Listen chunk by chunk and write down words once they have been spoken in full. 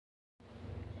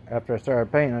after I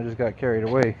started painting, I just got carried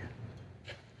away.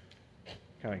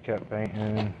 Kind of kept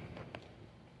painting.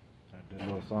 I did a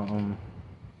little something.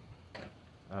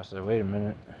 I said, wait a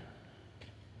minute.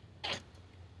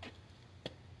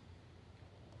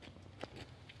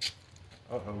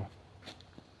 Uh-oh.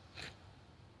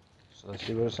 So let's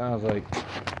see what it sounds like.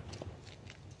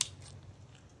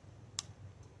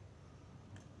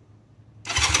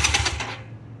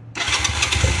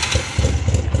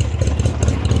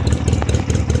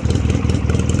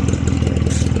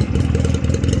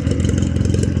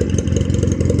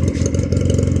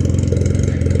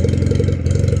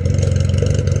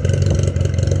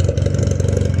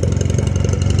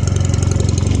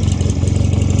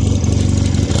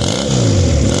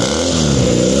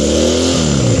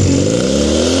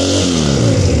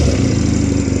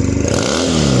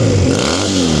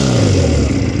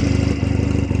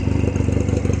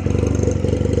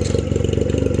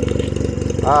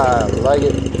 I like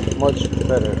it much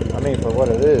better. I mean, for what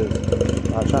it is.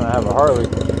 I'm not trying to have a Harley,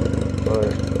 but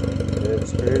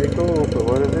it's pretty cool for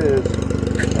what it is.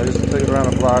 I just took it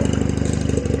around the block,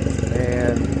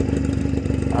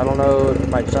 and I don't know, it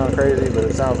might sound crazy, but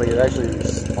it sounds like it actually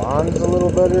responds a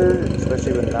little better,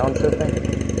 especially when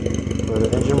downshifting. For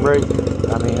the engine brake,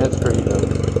 I mean, it's pretty dope.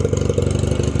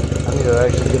 I need to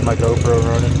actually get my GoPro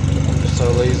running. I'm just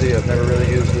so lazy, I've never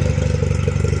really used it.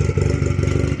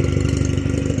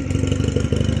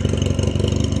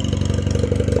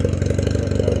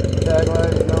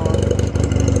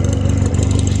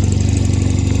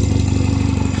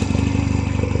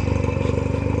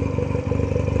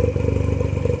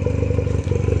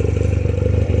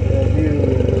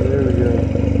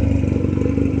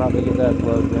 Probably get that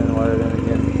plugged in, wire it in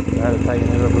again. I had to tighten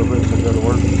it up a little bit to go to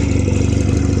work.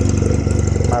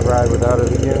 Might ride without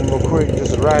it again real quick,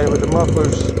 just ride it with the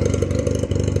mufflers.